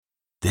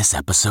This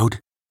episode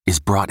is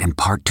brought in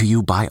part to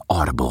you by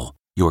Audible,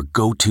 your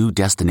go-to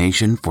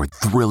destination for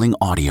thrilling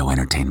audio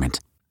entertainment.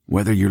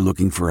 Whether you're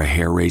looking for a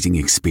hair-raising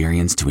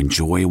experience to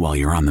enjoy while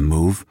you're on the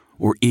move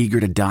or eager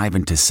to dive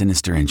into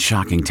sinister and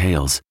shocking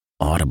tales,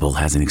 Audible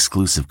has an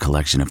exclusive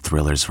collection of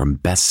thrillers from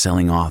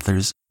best-selling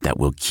authors that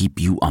will keep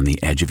you on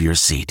the edge of your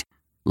seat.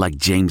 Like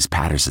James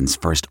Patterson's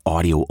first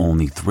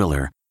audio-only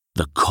thriller,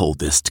 The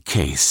Coldest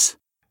Case.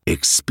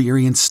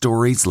 Experience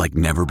stories like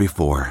never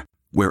before,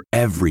 where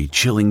every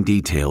chilling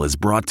detail is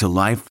brought to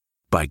life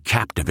by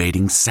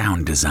captivating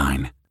sound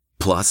design.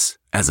 Plus,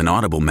 as an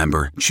Audible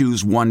member,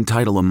 choose one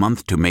title a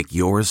month to make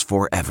yours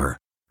forever.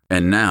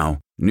 And now,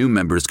 new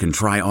members can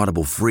try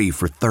Audible free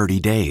for 30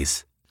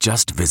 days.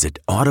 Just visit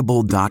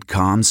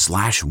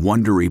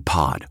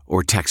audible.com/WonderyPod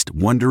or text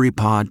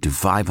WonderyPod to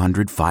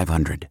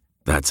 500-500.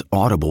 That's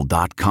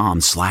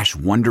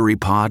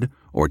audible.com/WonderyPod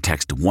or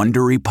text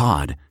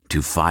WonderyPod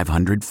to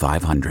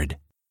 500-500.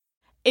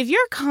 If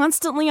you're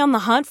constantly on the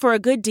hunt for a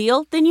good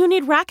deal, then you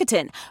need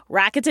Rakuten.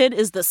 Rakuten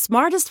is the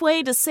smartest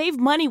way to save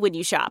money when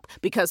you shop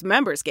because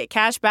members get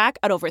cash back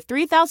at over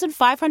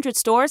 3,500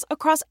 stores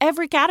across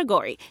every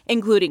category,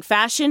 including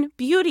fashion,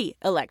 beauty,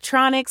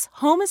 electronics,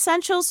 home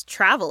essentials,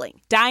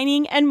 traveling,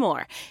 dining, and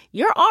more.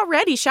 You're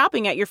already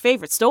shopping at your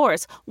favorite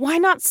stores. Why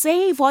not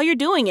save while you're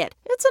doing it?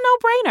 It's a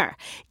no-brainer.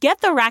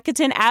 Get the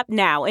Rakuten app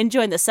now and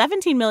join the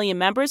 17 million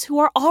members who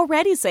are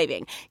already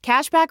saving.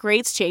 Cashback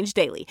rates change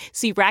daily.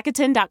 See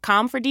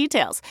Rakuten.com for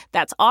details.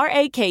 That's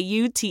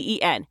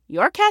Rakuten.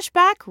 Your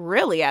cashback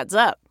really adds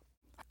up.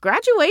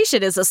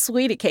 Graduation is a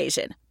sweet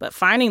occasion, but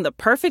finding the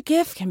perfect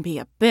gift can be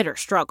a bitter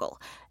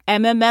struggle.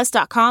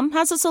 MMS.com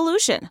has a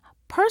solution.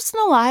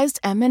 Personalized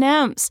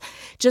M&Ms.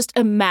 Just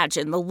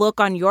imagine the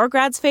look on your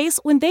grad's face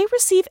when they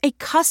receive a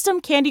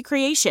custom candy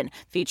creation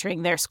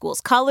featuring their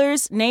school's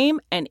colors, name,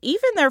 and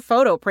even their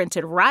photo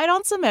printed right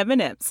on some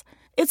M&Ms.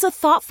 It's a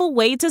thoughtful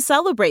way to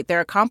celebrate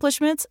their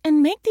accomplishments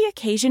and make the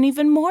occasion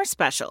even more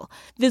special.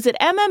 Visit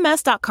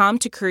MMS.com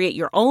to create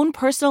your own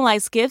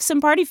personalized gifts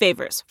and party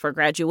favors for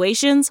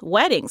graduations,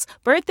 weddings,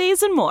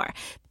 birthdays, and more.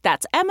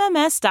 That's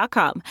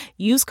MMS.com.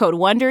 Use code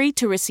WONDERY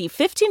to receive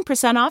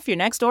 15% off your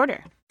next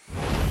order.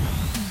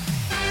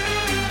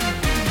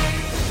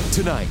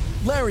 Tonight,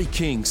 Larry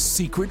King's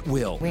secret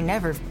will. We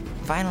never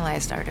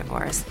finalized our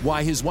divorce.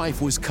 Why his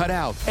wife was cut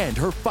out and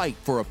her fight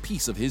for a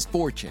piece of his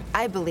fortune.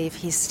 I believe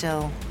he's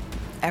still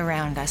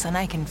around us, and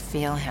I can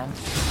feel him.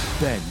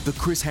 Then, the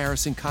Chris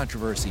Harrison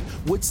controversy.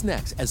 What's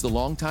next as the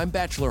longtime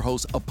Bachelor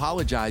host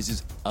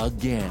apologizes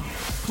again?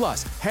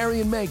 Plus, Harry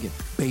and Meghan,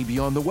 baby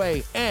on the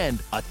way,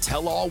 and a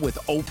tell-all with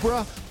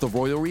Oprah, the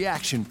royal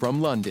reaction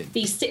from London.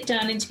 These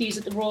sit-down interviews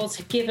that the royals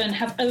have given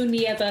have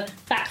only ever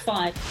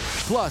backfired.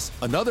 Plus,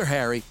 another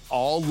Harry,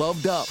 all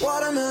loved up.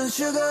 Watermelon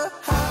sugar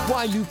high.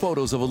 Why new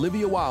photos of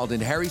Olivia Wilde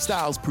and Harry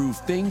Styles prove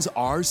things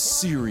are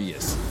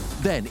serious.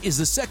 Then, is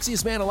the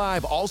sexiest man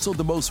alive also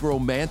the most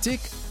romantic?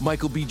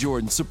 Michael B.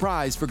 Jordan's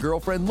surprise for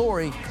girlfriend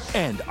Lori.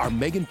 And are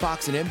Megan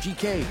Fox and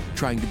MGK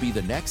trying to be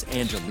the next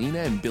Angelina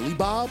and Billy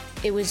Bob?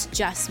 It was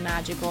just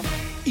magical.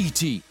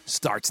 E.T.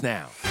 starts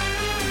now.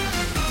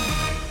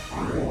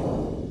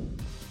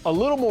 A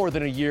little more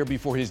than a year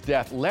before his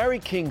death, Larry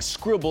King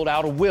scribbled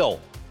out a will.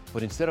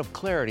 But instead of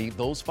clarity,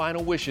 those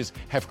final wishes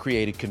have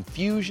created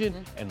confusion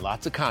and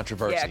lots of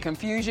controversy. Yeah,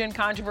 confusion,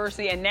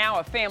 controversy, and now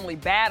a family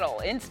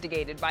battle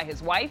instigated by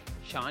his wife,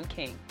 Shaun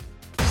King.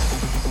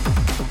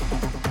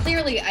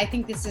 Clearly, I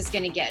think this is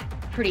going to get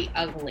pretty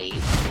ugly.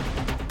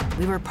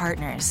 We were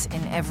partners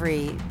in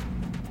every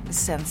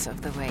sense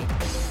of the way.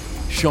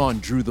 Shaun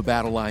drew the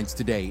battle lines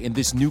today in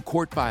this new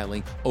court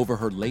filing over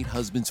her late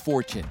husband's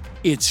fortune.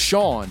 It's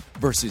Shaun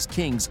versus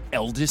King's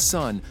eldest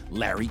son,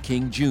 Larry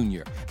King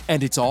Jr.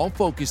 And it's all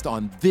focused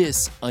on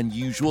this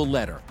unusual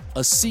letter,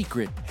 a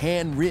secret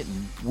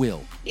handwritten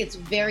will. It's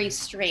very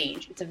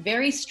strange. It's a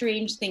very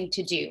strange thing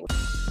to do.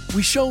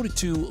 We showed it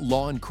to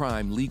law and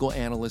crime legal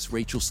analyst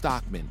Rachel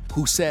Stockman,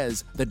 who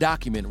says the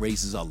document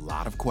raises a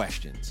lot of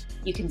questions.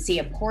 You can see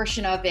a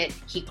portion of it.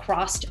 He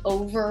crossed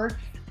over.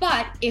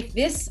 But if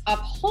this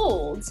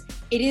upholds,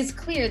 it is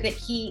clear that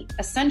he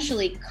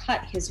essentially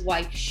cut his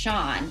wife,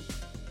 Shaun,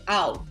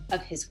 out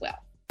of his will.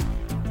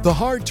 The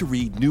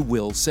hard-to-read new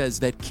will says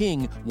that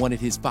King wanted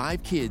his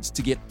 5 kids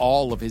to get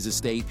all of his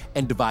estate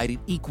and divide it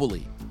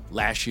equally.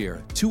 Last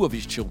year, 2 of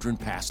his children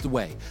passed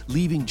away,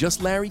 leaving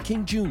just Larry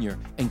King Jr.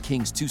 and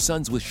King's 2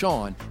 sons with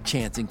Shaun,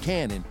 Chance and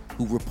Cannon,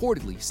 who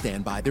reportedly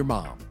stand by their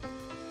mom.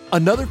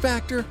 Another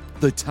factor,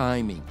 the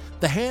timing.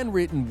 The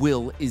handwritten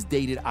will is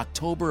dated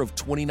October of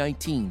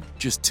 2019.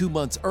 Just 2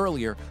 months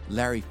earlier,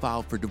 Larry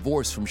filed for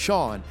divorce from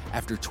Shaun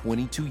after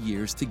 22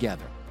 years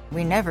together.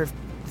 We never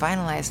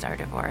finalized our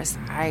divorce.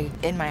 I,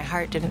 in my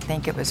heart, didn't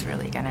think it was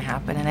really going to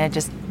happen, and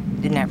it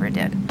never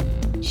did.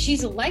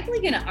 She's likely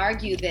going to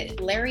argue that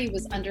Larry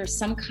was under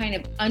some kind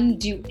of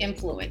undue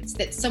influence,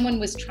 that someone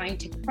was trying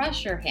to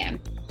pressure him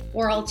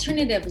or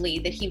alternatively,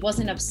 that he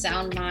wasn't of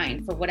sound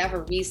mind for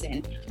whatever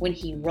reason when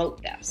he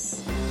wrote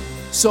this.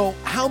 So,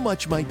 how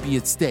much might be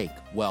at stake?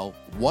 Well,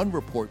 one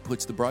report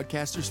puts the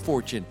broadcaster's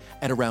fortune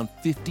at around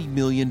 $50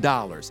 million.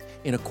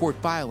 In a court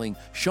filing,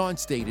 Sean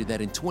stated that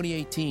in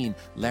 2018,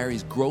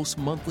 Larry's gross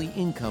monthly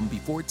income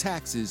before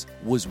taxes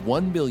was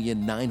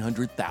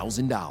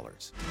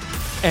 $1,900,000.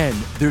 And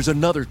there's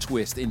another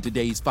twist in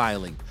today's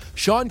filing.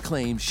 Sean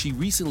claims she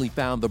recently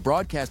found the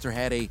broadcaster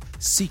had a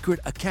secret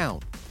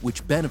account,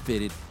 which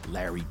benefited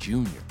Larry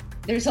Jr.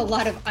 There's a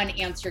lot of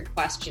unanswered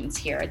questions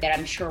here that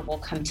I'm sure will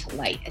come to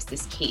light as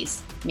this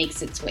case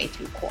makes its way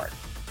through court.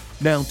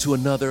 Now to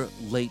another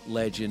late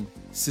legend,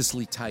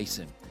 Cicely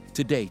Tyson.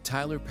 Today,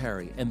 Tyler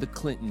Perry and the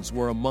Clintons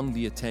were among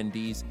the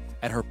attendees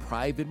at her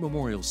private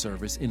memorial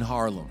service in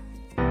Harlem.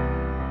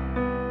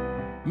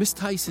 Miss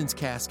Tyson's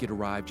casket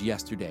arrived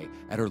yesterday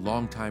at her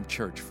longtime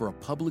church for a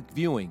public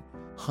viewing.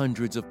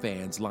 Hundreds of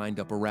fans lined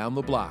up around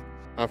the block.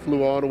 I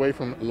flew all the way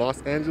from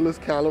Los Angeles,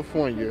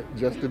 California,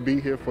 just to be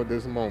here for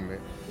this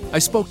moment. I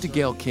spoke to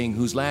Gayle King,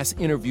 whose last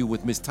interview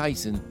with Miss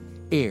Tyson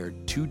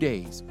aired 2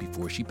 days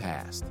before she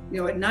passed.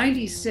 At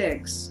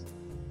 96,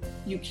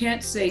 you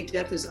can't say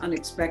death is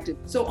unexpected.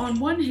 So on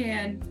one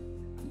hand,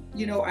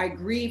 I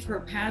grieve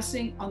her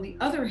passing. On the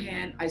other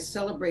hand, I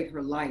celebrate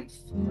her life.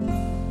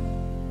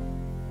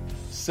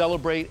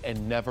 Celebrate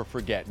and never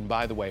forget. And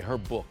by the way, her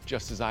book,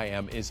 Just As I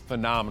Am, is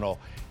phenomenal.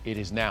 It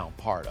is now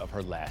part of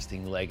her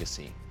lasting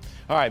legacy.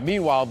 All right,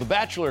 meanwhile, The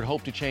Bachelor had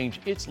hoped to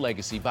change its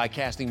legacy by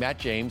casting Matt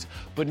James,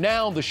 but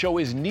now the show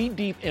is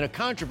knee-deep in a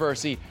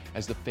controversy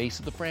as the face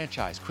of the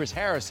franchise, Chris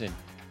Harrison,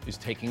 is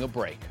taking a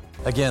break.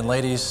 Again,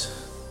 ladies,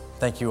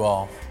 thank you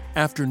all.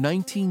 After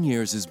 19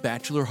 years as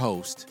Bachelor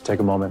host, take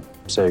a moment,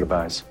 say your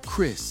goodbyes.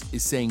 Chris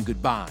is saying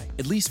goodbye,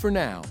 at least for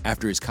now,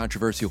 after his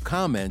controversial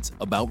comments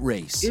about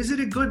race. Is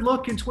it a good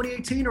look in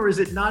 2018 or is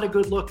it not a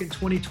good look in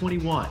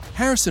 2021?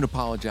 Harrison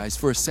apologized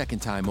for a second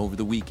time over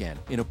the weekend.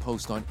 In a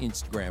post on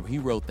Instagram, he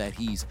wrote that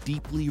he's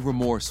deeply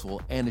remorseful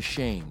and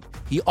ashamed.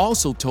 He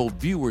also told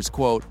viewers,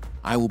 quote,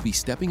 "I will be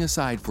stepping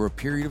aside for a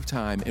period of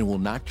time and will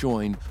not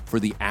join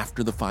for the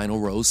After the Final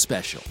Rose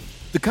special."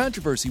 The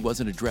controversy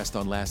wasn't addressed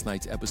on last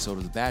night's episode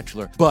of The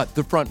Bachelor, but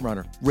the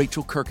frontrunner,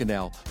 Rachel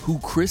Kirkconnell, who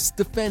Chris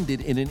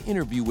defended in an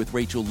interview with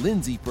Rachel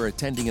Lindsay for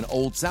attending an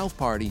Old South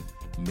party,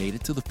 made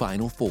it to the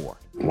Final Four.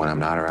 When I'm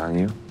not around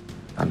you,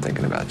 I'm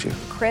thinking about you.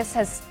 Chris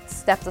has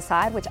stepped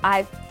aside, which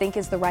I think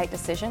is the right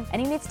decision,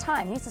 and he needs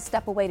time. He needs to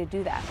step away to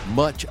do that.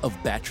 Much of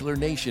Bachelor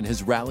Nation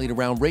has rallied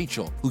around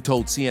Rachel, who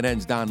told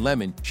CNN's Don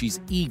Lemon she's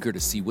eager to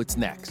see what's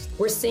next.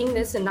 We're seeing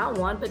this in not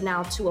one, but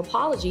now 2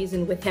 apologies,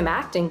 and with him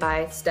acting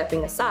by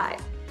stepping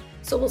aside.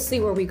 So we'll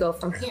see where we go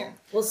from here.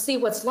 We'll see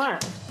what's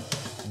learned.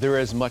 There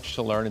is much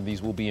to learn, and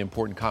these will be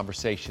important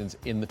conversations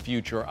in the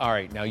future. All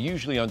right, now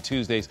usually on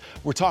Tuesdays,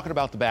 we're talking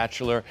about The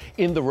Bachelor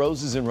in the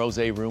Roses and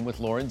Rosé room with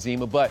Lauren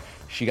Zima, but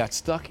she got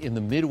stuck in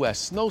the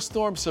Midwest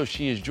snowstorm, so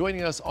she is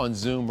joining us on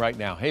Zoom right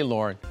now. Hey,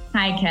 Lauren.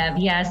 Hi,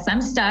 Kev. Yes,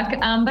 I'm stuck,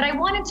 but I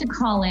wanted to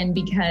call in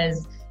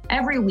because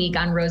every week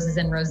on Roses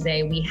and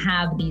Rosé, we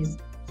have these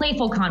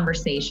playful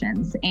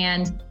conversations,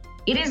 and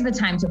it is the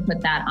time to put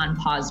that on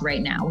pause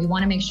right now. We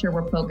want to make sure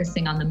we're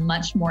focusing on the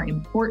much more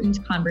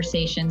important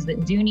conversations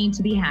that do need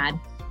to be had.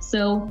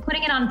 So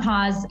putting it on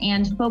pause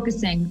and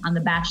focusing on the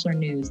Bachelor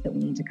news that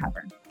we need to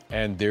cover.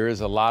 And there is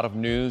a lot of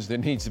news that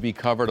needs to be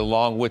covered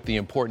along with the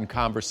important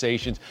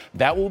conversations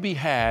that will be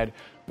had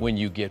when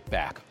you get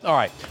back. All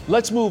right,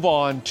 let's move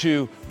on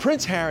to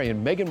Prince Harry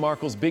and Meghan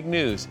Markle's big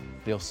news.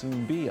 They'll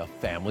soon be a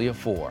family of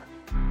 4.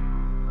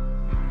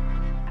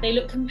 They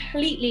look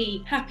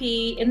completely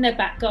happy in their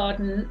back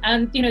garden.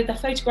 And, the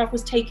photograph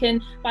was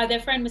taken by their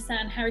friend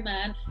Masan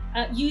Harriman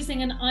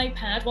using an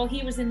iPad while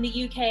he was in the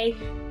UK.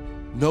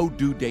 No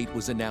due date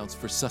was announced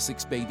for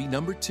Sussex baby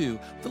number 2.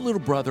 The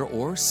little brother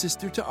or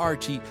sister to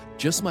Archie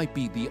just might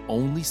be the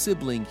only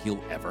sibling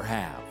he'll ever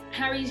have.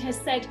 Harry has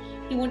said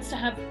he wants to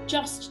have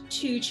just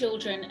 2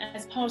 children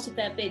as part of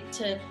their bid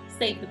to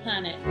save the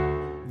planet.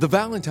 The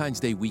Valentine's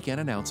Day weekend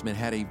announcement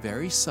had a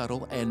very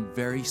subtle and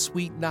very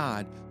sweet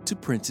nod to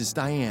Princess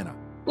Diana.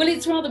 Well,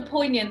 it's rather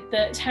poignant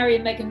that Harry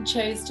and Meghan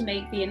chose to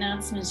make the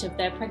announcement of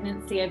their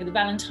pregnancy over the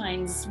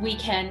Valentine's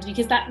weekend,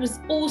 because that was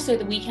also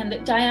the weekend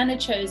that Diana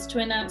chose to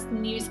announce the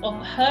news of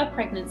her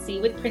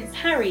pregnancy with Prince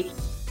Harry.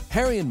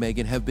 Harry and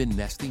Meghan have been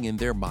nesting in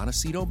their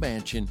Montecito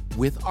mansion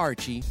with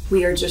Archie.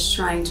 We are just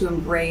trying to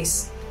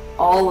embrace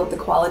all of the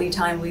quality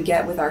time we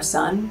get with our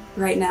son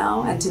right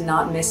now and to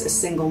not miss a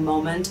single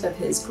moment of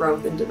his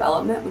growth and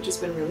development, which has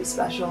been really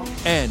special.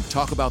 And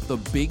talk about the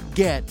big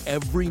get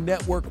every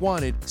network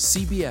wanted.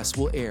 CBS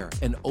will air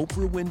an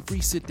Oprah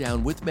Winfrey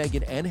sit-down with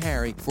Meghan and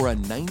Harry for a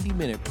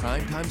 90-minute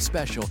primetime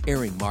special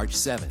airing March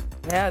 7th.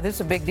 Yeah, this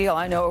is a big deal.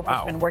 I know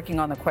Oprah's been working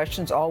on the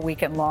questions all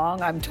weekend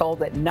long. I'm told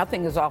that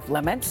nothing is off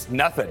limits.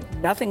 Nothing.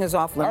 Nothing is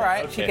off limits. All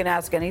right. She can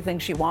ask anything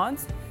she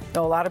wants.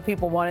 So a lot of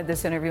people wanted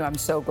this interview. I'm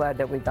so glad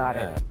that we got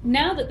it.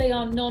 Now that they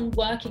are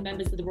non-working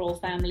members of the royal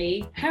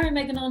family, Harry and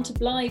Meghan aren't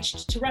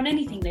obliged to run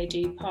anything they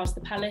do past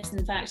the palace.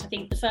 In fact, I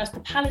think the first the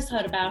palace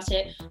heard about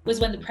it was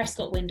when the press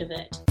got wind of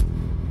it.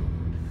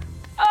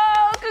 Oh!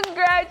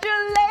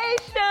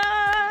 Congratulations.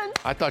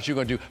 I thought you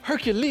were going to do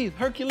Hercules.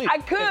 I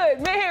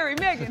could. Harry,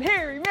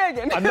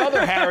 Meghan.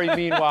 Another Harry,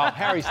 meanwhile.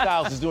 Harry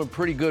Styles is doing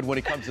pretty good when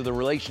it comes to the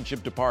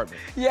relationship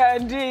department. Yeah,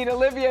 indeed.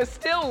 Olivia's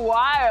still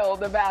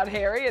wild about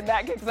Harry, and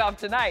that kicks off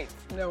tonight.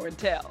 No and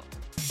tell.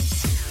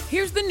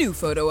 Here's the new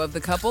photo of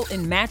the couple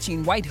in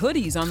matching white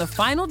hoodies on the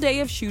final day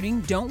of shooting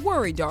Don't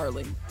Worry,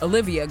 Darling.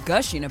 Olivia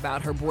gushing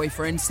about her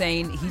boyfriend,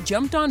 saying he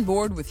jumped on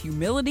board with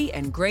humility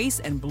and grace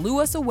and blew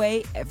us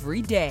away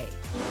every day.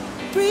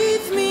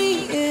 Breathe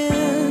me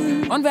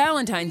in. On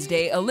Valentine's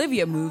Day,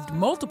 Olivia moved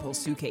multiple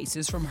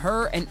suitcases from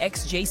her and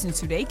ex-Jason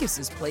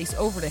Sudeikis' place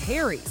over to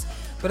Harry's.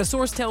 But a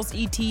source tells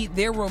ET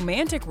their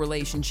romantic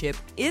relationship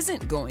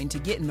isn't going to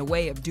get in the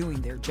way of doing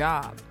their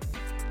job.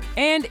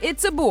 And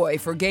it's a boy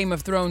for Game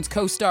of Thrones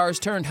co-stars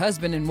turned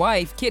husband and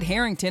wife, Kit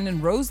Harington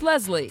and Rose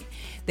Leslie.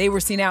 They were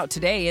seen out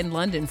today in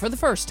London for the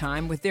first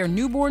time with their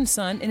newborn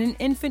son in an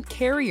infant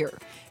carrier.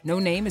 No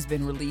name has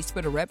been released,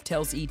 but a rep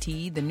tells ET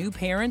the new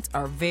parents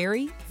are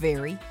very,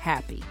 very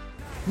happy.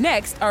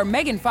 Next are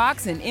Megan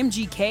Fox and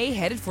MGK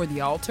headed for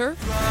the altar.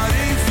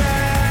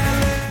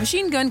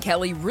 Machine Gun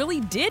Kelly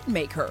really did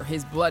make her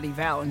his bloody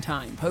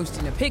Valentine,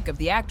 posting a pic of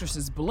the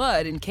actress's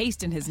blood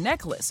encased in his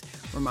necklace.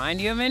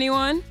 Remind you of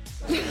anyone?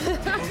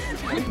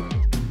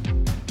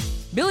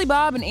 Billy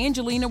Bob and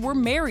Angelina were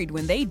married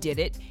when they did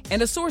it,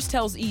 and a source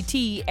tells ET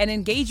an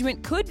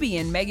engagement could be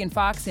in Megan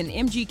Fox and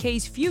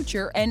MGK's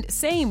future, and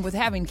same with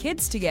having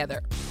kids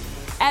together.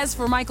 As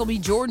for Michael B.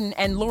 Jordan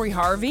and Lori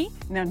Harvey,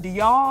 now do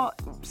y'all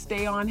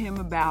stay on him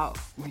about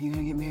when you're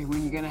gonna get married,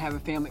 when you're gonna have a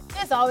family?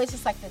 It's always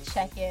just like the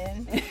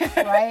check-in,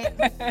 right?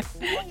 What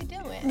are you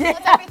doing?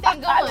 How's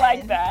everything going? I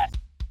like that.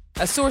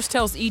 A source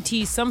tells ET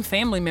some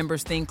family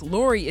members think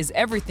Lori is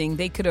everything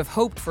they could have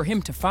hoped for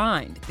him to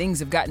find. Things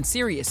have gotten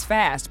serious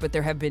fast, but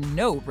there have been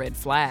no red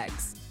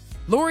flags.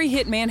 Lori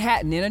hit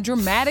Manhattan in a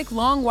dramatic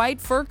long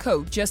white fur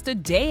coat just a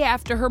day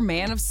after her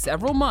man of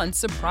several months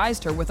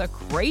surprised her with a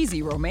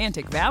crazy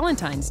romantic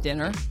Valentine's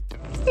dinner.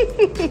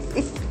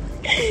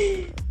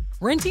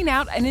 Renting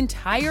out an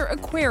entire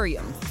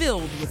aquarium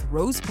filled with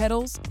rose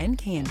petals and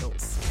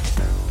candles.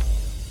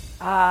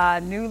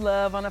 New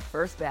love on a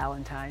first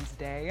Valentine's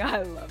Day.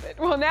 I love it.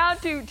 Well, now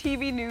to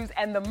TV news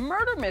and the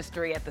murder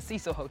mystery at the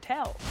Cecil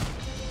Hotel.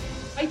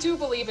 I do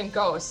believe in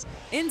ghosts.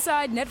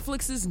 Inside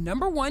Netflix's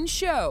 #1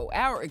 show,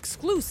 our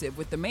exclusive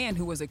with the man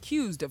who was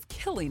accused of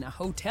killing a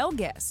hotel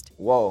guest.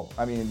 Whoa,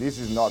 I mean, this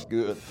is not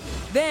good.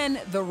 Then,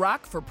 The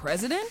Rock for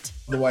president?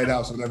 The White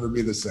House will never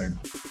be the same.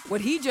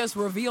 What he just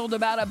revealed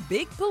about a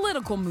big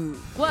political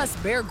move. Plus,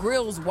 Bear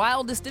Grylls'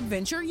 wildest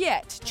adventure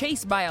yet,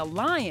 chased by a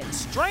lion,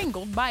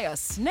 strangled by a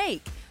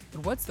snake.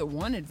 But what's the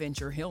one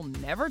adventure he'll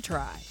never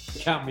try?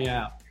 Count me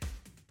out.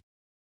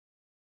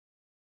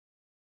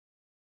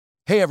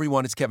 Hey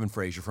everyone, it's Kevin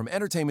Frazier from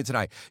Entertainment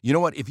Tonight. You know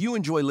what? If you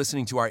enjoy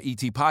listening to our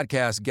ET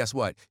podcast, guess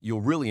what?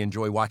 You'll really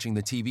enjoy watching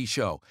the TV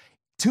show.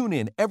 Tune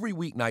in every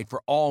weeknight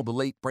for all the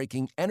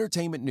late-breaking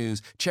entertainment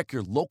news. Check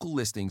your local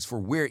listings for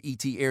where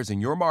ET airs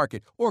in your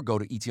market or go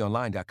to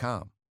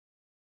etonline.com.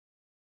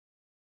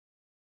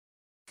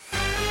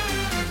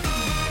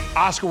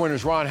 Oscar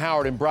winners Ron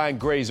Howard and Brian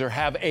Grazer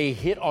have a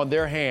hit on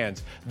their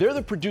hands. They're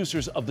the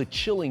producers of the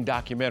chilling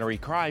documentary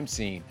Crime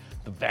Scene,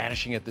 The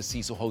Vanishing at the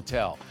Cecil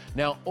Hotel.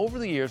 Now, over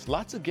the years,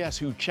 lots of guests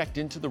who checked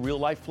into the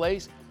real-life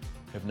place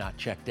have not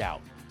checked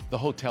out. The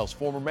hotel's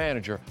former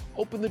manager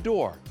opened the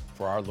door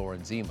for our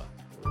Lauren Zima.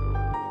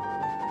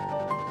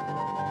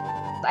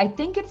 I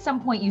think at some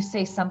point you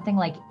say something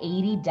like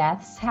 80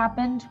 deaths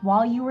happened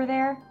while you were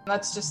there.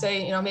 Let's just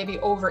say, maybe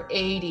over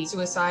 80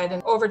 suicide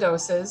and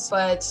overdoses.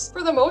 But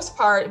for the most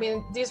part,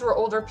 these were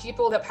older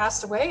people that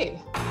passed away.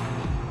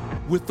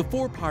 With the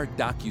 4-part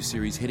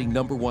docuseries hitting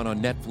 #1 on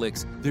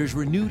Netflix, there's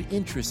renewed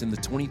interest in the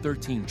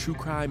 2013 true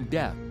crime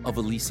death of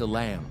Elisa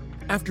Lam.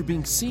 After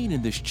being seen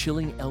in this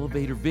chilling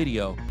elevator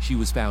video, she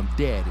was found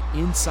dead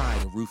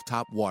inside a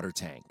rooftop water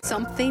tank.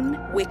 Something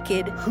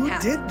wicked happened. Who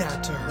did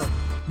that to her?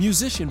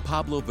 Musician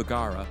Pablo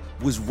Vergara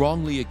was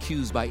wrongly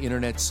accused by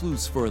internet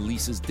sleuths for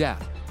Elisa's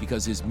death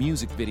because his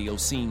music video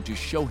seemed to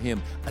show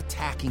him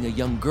attacking a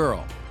young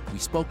girl. We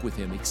spoke with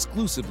him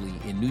exclusively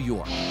in New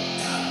York.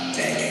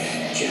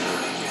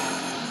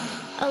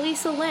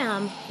 Elisa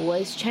Lam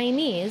was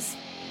Chinese,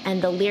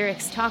 and the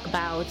lyrics talk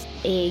about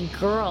a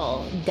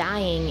girl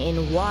dying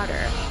in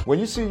water. When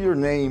you see your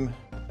name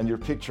and your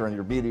picture and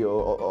your video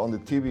on the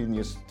TV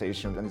news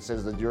station and it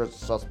says that you're a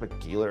suspect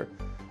killer,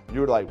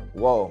 you're like,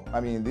 whoa,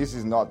 this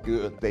is not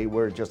good. They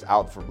were just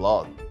out for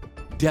blood.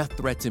 Death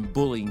threats and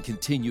bullying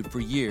continued for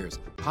years.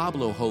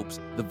 Pablo hopes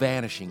The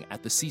Vanishing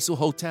at the Cecil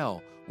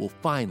Hotel will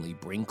finally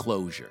bring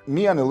closure.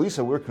 Me and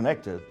Elisa, we're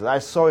connected. I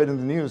saw it in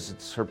the news.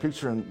 It's her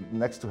picture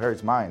next to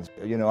Harry's Minds.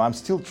 I'm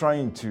still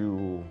trying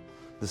to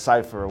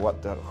decipher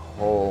what the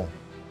whole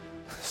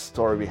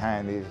story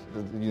behind is,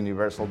 the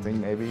universal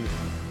thing maybe.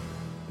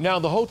 Now,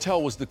 the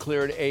hotel was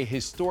declared a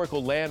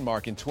historical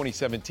landmark in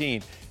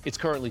 2017. It's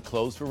currently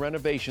closed for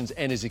renovations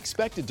and is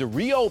expected to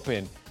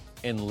reopen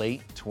in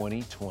late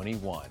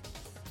 2021.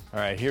 All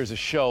right, here's a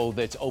show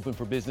that's open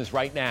for business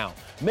right now.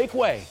 Make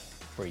way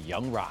for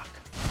Young Rock.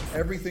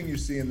 Everything you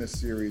see in this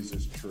series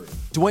is true.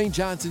 Dwayne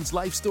Johnson's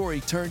life story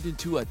turned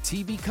into a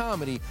TV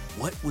comedy,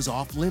 What Was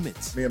Off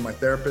Limits? Me and my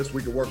therapist,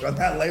 we could work on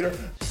that later.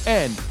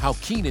 And how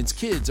Keenan's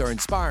kids are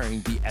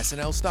inspiring the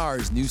SNL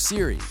Stars' new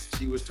series.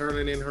 She was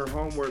turning in her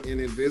homework in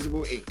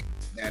invisible ink.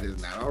 That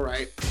is not all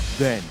right.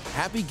 Then,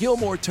 Happy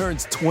Gilmore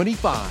turns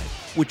 25,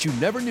 which you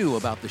never knew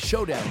about the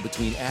showdown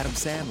between Adam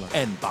Sandler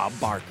and Bob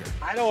Barker.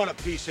 I don't want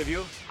a piece of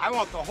you. I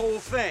want the whole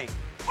thing.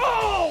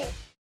 Oh!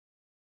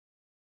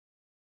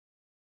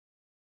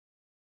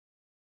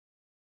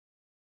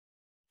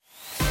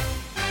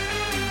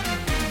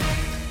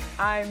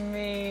 I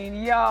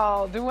mean,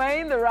 y'all,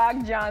 Dwayne "The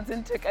Rock"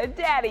 Johnson took a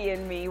daddy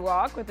and me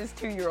walk with his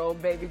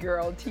 2-year-old baby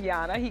girl,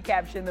 Tiana. He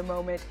captioned the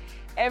moment,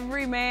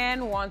 "Every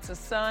man wants a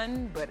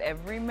son, but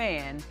every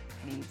man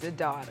needs a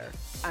daughter.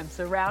 I'm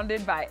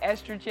surrounded by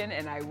estrogen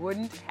and I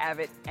wouldn't have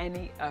it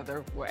any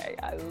other way."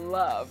 I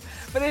love.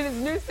 But in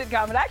his new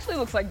sitcom, it actually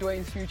looks like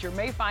Dwayne's future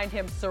may find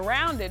him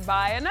surrounded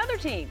by another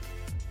team,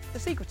 the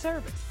Secret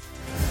Service.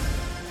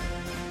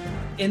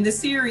 In the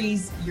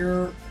series,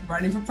 you're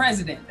running for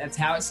president. That's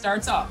how it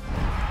starts off.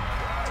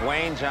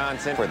 Dwayne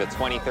Johnson for the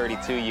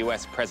 2032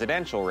 U.S.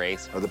 presidential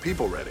race. Are the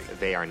people ready?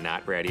 They are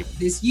not ready.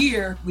 This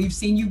year, we've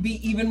seen you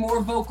be even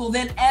more vocal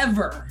than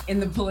ever in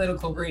the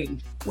political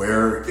ring.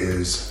 Where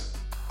is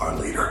our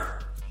leader?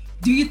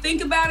 Do you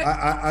think about it?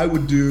 I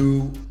would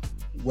do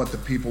what the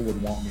people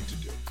would want me to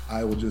do.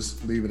 I will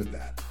just leave it at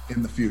that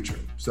in the future.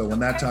 So when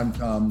that time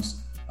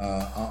comes,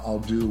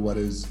 I'll do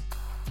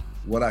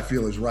what I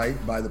feel is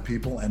right by the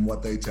people and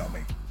what they tell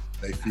me.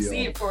 They feel. I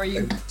see it for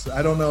you.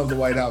 I don't know if the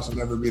White House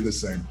will ever be the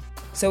same.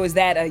 So is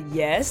that a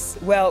yes?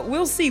 Well,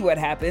 we'll see what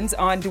happens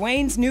on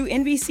Dwayne's new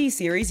NBC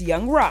series,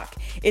 Young Rock.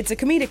 It's a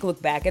comedic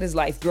look back at his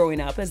life growing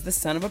up as the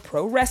son of a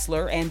pro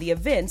wrestler and the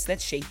events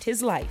that shaped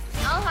his life.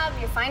 I'll have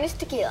your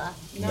finest tequila.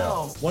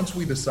 No. Once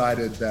we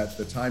decided that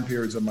the time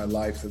periods of my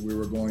life that we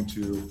were going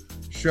to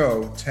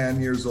show,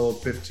 10 years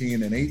old,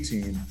 15, and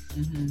 18,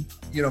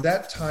 you know,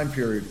 that time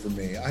period for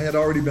me, I had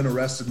already been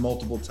arrested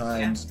multiple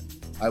times. Yeah.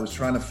 I was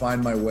trying to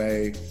find my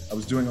way. I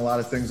was doing a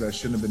lot of things I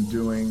shouldn't have been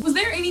doing. Was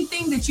there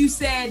anything that you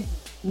said,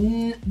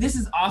 this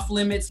is off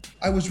limits?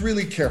 I was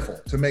really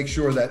careful to make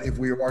sure that if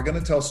we are going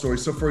to tell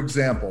stories. So for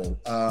example,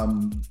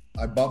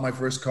 I bought my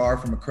first car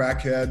from a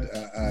crackhead.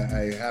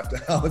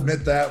 I'll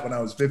admit that, when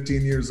I was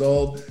 15 years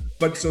old.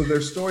 But so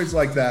there's stories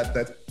like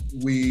that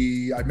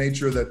I made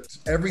sure that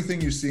everything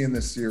you see in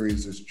this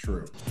series is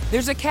true.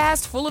 There's a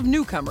cast full of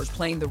newcomers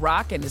playing The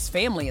Rock and his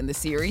family in the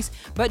series,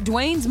 but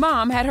Dwayne's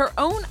mom had her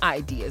own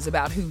ideas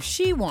about who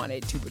she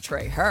wanted to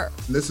portray her.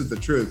 And this is the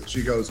truth.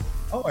 She goes,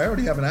 "Oh, I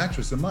already have an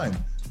actress in mind."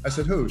 I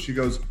said, "Who?" She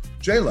goes,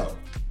 "J-Lo."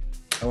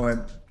 I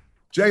went,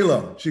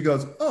 "J-Lo." She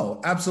goes, "Oh,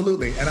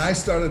 absolutely." And I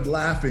started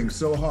laughing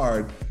so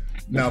hard.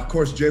 Now, of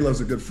course, J-Lo's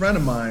a good friend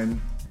of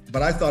mine,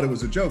 but I thought it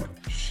was a joke.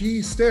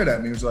 She stared at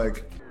me and was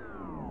like,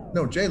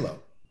 "No, J-Lo."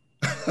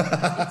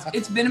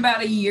 It's been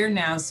about a year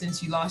now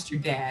since you lost your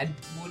dad.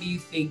 What do you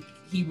think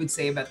he would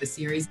say about the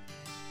series?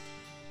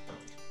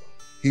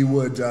 He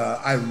would,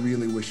 I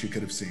really wish you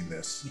could have seen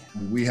this.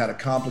 Yeah. We had a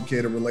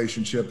complicated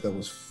relationship that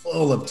was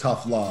full of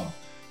tough love,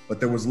 but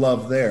there was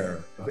love there.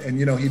 And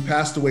you know, he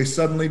passed away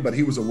suddenly, but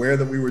he was aware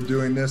that we were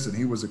doing this and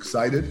he was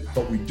excited.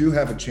 But we do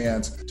have a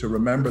chance to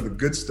remember the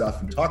good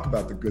stuff and talk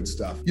about the good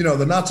stuff. You know,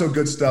 the not so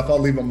good stuff, I'll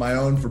leave on my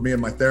own for me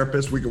and my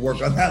therapist. We could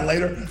work on that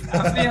later.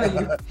 I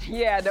feel you.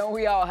 Yeah, don't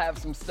we all have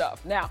some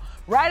stuff? Now,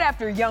 right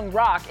after Young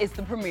Rock is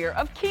the premiere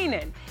of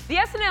Kenan, the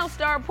SNL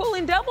star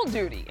pulling double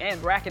duty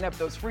and racking up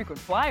those frequent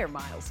flyer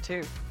miles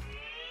too.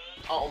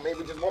 Oh,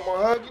 maybe just one more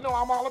hug. You know,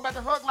 I'm all about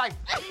the hug life.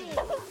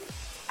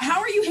 How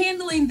are you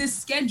handling this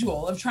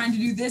schedule of trying to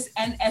do this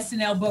and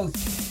SNL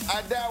both?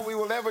 I doubt we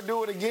will ever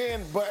do it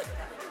again, but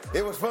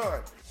it was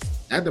fun.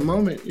 At the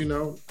moment, you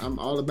know, I'm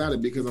all about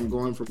it because I'm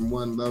going from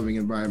one loving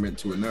environment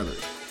to another.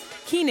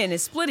 Kenan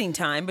is splitting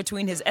time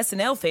between his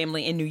SNL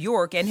family in New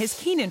York and his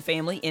Kenan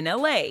family in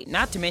LA,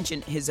 not to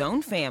mention his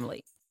own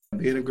family.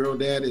 Being a girl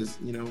dad has,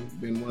 you know,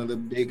 been one of the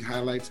big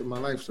highlights of my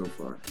life so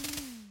far.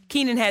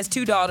 Kenan has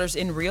 2 daughters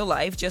in real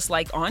life, just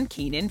like On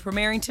Kenan,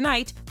 premiering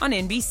tonight on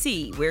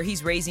NBC, where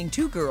he's raising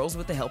 2 girls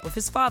with the help of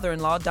his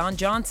father-in-law, Don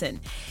Johnson.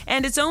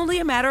 And it's only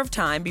a matter of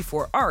time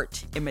before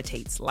art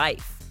imitates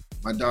life.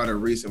 My daughter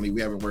recently,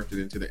 we haven't worked it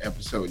into the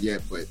episode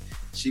yet, but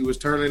she was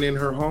turning in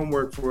her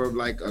homework for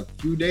like a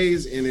few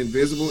days in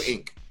invisible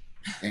ink.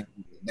 And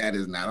that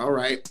is not all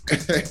right.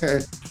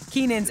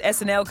 Kenan's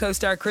SNL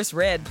co-star Chris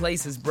Redd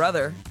plays his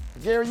brother.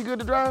 Gary, you good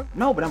to drive?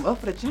 No, but I'm up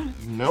for the challenge.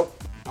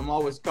 Nope. I'm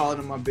always calling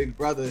him my big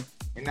brother,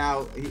 and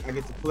now I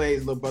get to play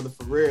his little brother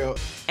for real.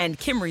 And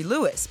Kimry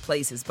Lewis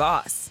plays his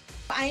boss.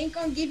 I ain't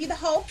gonna give you the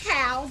whole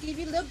cow, give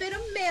you a little bit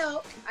of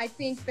milk. I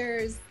think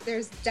there's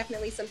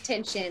definitely some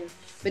tension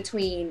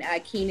between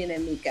Kenan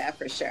and Mika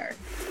for sure.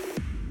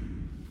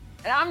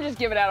 And I'm just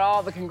giving out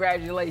all the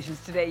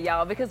congratulations today,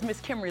 y'all, because Miss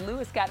Kimry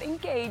Lewis got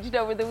engaged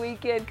over the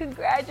weekend.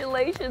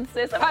 Congratulations,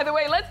 sis. By the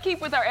way, let's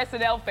keep with our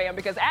SNL fam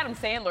because Adam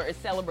Sandler is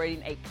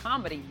celebrating a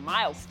comedy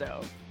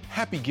milestone.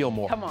 Happy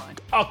Gilmore. Come on.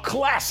 A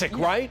classic,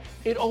 right?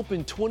 It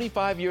opened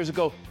 25 years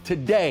ago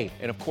today.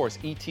 And of course,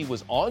 E.T.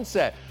 was on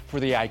set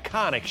for the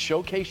iconic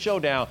showcase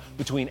showdown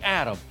between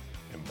Adam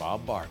and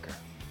Bob Barker.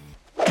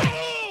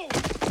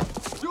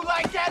 You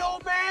like that,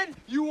 old man?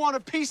 You want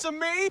a piece of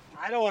me?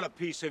 I don't want a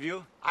piece of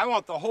you. I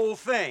want the whole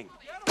thing.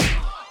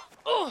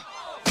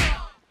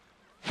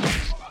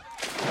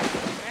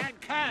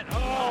 And cat.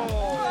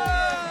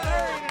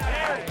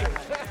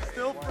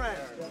 Still friends.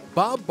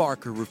 Bob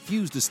Barker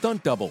refused a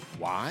stunt double.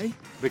 Why?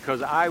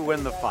 Because I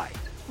win the fight.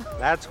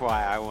 That's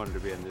why I wanted to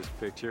be in this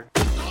picture.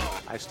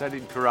 I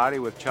studied karate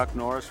with Chuck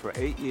Norris for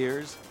 8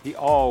 years. He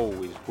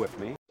always whipped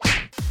me.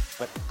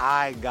 But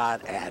I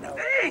got Adam.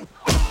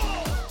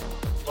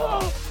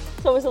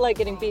 So was it like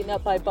getting beaten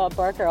up by Bob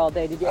Barker all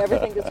day? Did you ever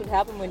think this would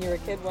happen when you were a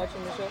kid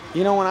watching the show?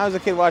 You know, when I was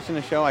a kid watching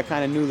the show, I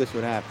kind of knew this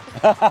would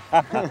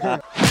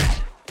happen.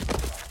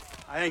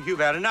 I think you've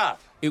had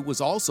enough. It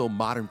was also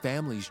Modern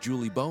Family's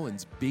Julie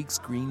Bowen's big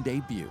screen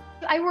debut.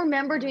 I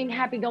remember doing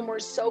Happy Gilmore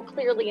so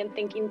clearly and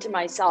thinking to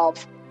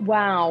myself,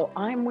 wow,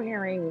 I'm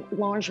wearing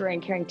lingerie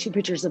and carrying 2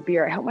 pitchers of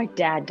beer. I hope my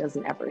dad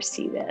doesn't ever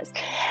see this.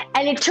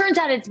 And it turns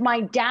out it's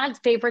my dad's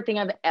favorite thing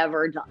I've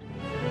ever done.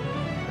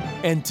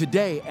 And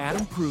today,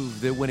 Adam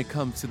proved that when it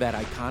comes to that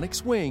iconic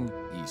swing,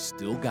 he's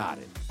still got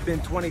it. It's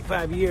been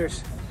 25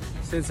 years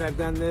since I've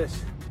done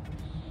this.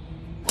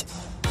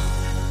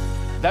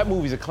 That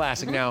movie's a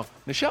classic. Now,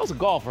 Nichelle's a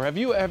golfer. Have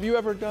you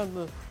ever done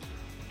the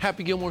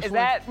Happy Gilmore swing? Is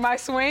that my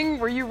swing?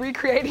 Were you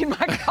recreating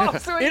my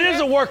golf swing? It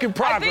is a work in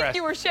progress. I think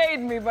you were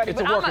shading me, buddy. It's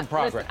a work in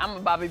progress. Listen, I'm a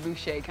Bobby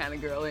Boucher kind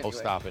of girl anyway. Oh,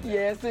 stop it.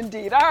 Yes,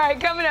 indeed. All right,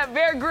 coming up,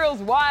 Bear Grylls'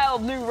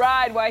 wild new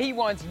ride, why he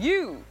wants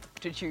you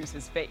to choose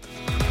his fate.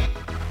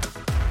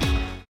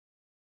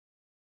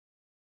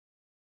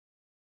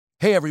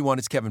 Hey everyone,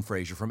 it's Kevin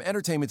Frazier from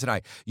Entertainment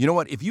Tonight. You know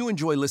what? If you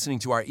enjoy listening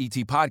to our ET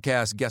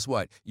podcast, guess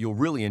what? You'll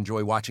really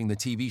enjoy watching the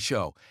TV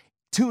show.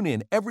 Tune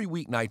in every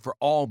weeknight for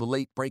all the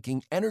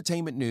late-breaking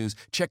entertainment news.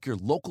 Check your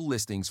local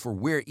listings for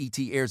where ET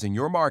airs in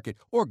your market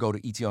or go to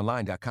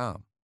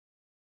etonline.com.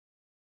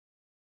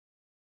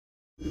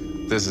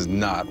 This is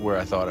not where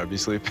I thought I'd be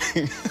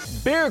sleeping.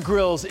 Bear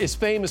Grylls is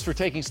famous for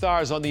taking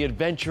stars on the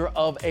adventure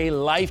of a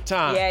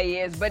lifetime. Yeah, he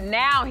is. But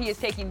now he is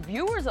taking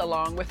viewers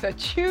along with a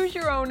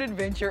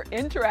choose-your-own-adventure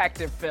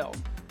interactive film.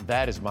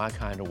 That is my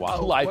kind of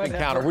wildlife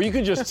encounter where you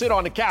can just sit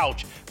on the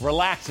couch,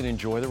 relax, and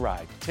enjoy the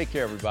ride. Take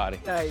care, everybody.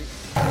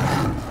 Nice.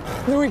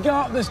 Do we go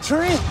up this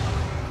tree?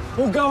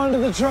 We'll go under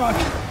the truck.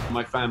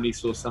 My family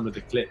saw some of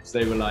the clips.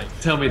 They were like,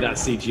 tell me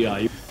that's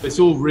CGI. It's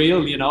all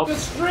real, you know.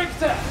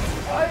 Constrictor!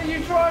 Why don't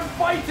you try and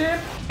fight him?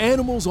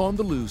 Animals on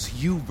the Loose,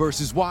 You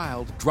vs.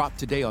 Wild, dropped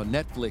today on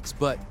Netflix,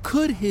 but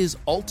could his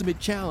ultimate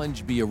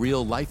challenge be a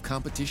real-life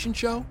competition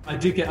show? I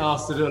do get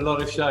asked to do a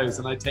lot of shows,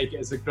 and I take it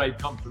as a great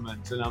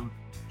compliment, and I'm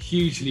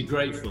hugely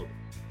grateful.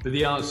 But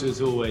the answer is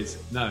always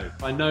no.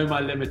 I know my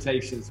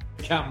limitations.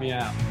 Count me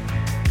out.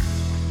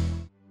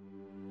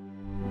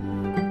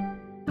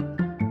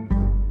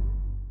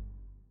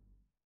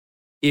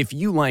 If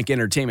you like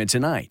Entertainment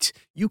Tonight,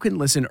 you can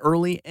listen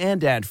early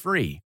and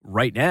ad-free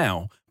right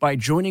now by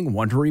joining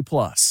Wondery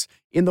Plus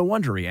in the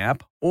Wondery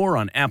app or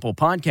on Apple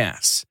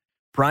Podcasts.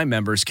 Prime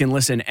members can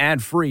listen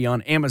ad-free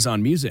on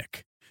Amazon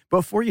Music.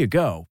 Before you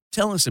go,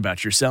 tell us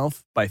about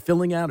yourself by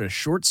filling out a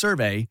short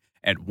survey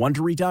at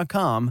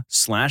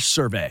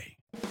Wondery.com/survey.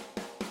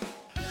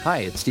 Hi,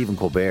 it's Stephen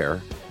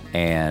Colbert,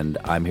 and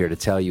I'm here to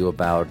tell you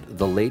about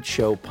The Late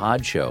Show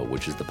Pod Show,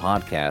 which is the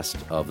podcast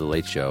of The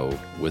Late Show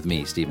with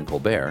me, Stephen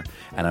Colbert,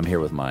 and I'm here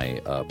with my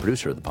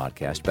producer of the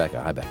podcast,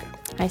 Becca. Hi, Becca.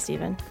 Hi,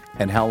 Stephen.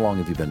 And how long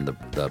have you been the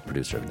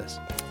producer of this?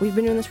 We've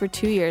been doing this for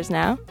 2 years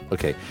now.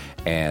 Okay,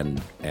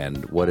 and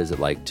what is it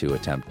like to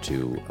attempt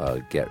to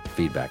get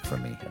feedback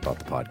from me about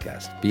the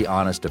podcast? Be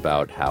honest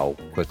about how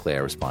quickly I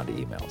respond to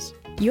emails.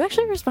 You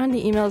actually respond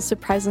to emails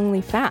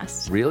surprisingly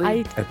fast. Really?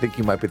 I think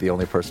you might be the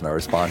only person I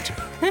respond to.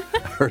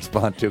 I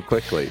respond to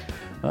quickly.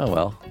 Oh,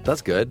 well,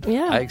 that's good.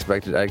 Yeah. I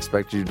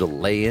expected you to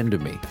lay into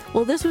me.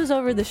 Well, this was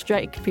over the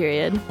strike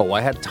period. Oh,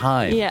 I had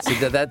time. Yeah. See,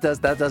 that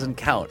doesn't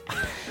count.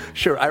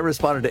 Sure, I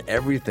responded to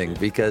everything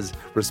because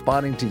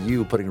responding to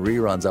you putting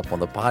reruns up on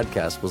the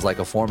podcast was like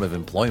a form of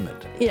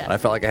employment. Yeah. And I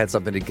felt like I had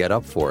something to get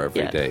up for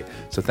every day.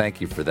 So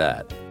thank you for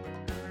that.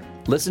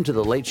 Listen to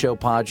The Late Show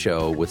Pod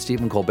Show with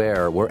Stephen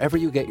Colbert wherever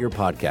you get your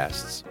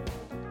podcasts.